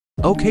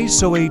Okay,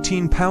 so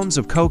 18 pounds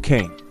of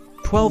cocaine,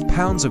 12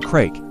 pounds of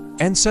crack,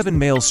 and 7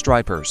 male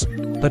stripers.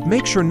 But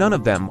make sure none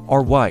of them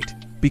are white,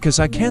 because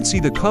I can't see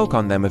the coke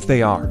on them if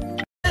they are.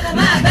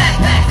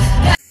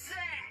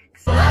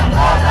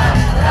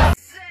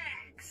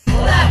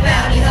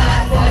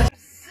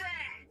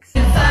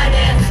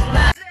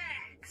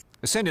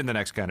 Send in the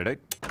next candidate.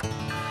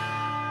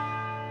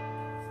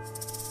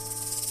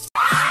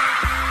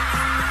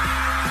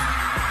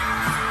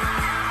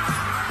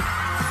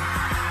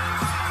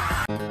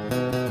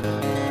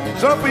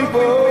 Some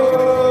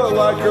people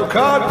like your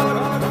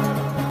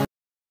cotton.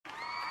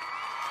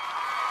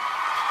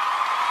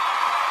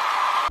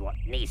 What,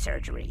 knee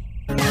surgery?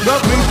 Some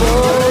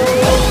people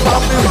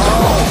pop them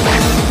off.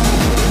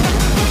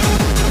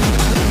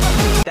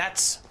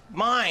 That's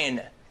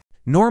mine.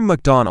 Norm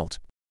Macdonald.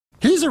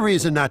 He's a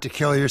reason not to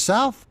kill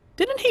yourself.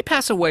 Didn't he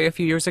pass away a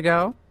few years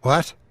ago?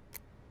 What?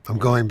 I'm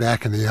going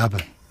back in the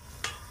oven.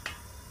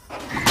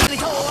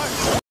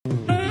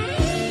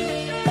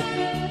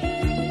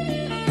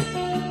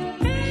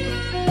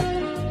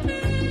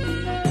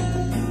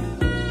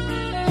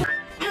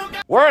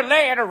 We're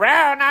laying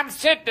around, I'm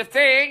sick to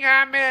think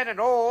I'm in an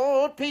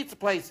old pizza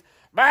place.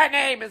 My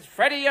name is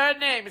Freddie, your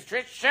name is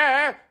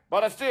Trisha,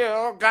 but I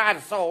still got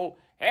a soul.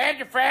 And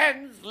your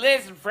friends,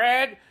 Liz and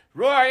Fred,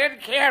 Roy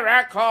and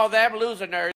Kara, call them loser nerds.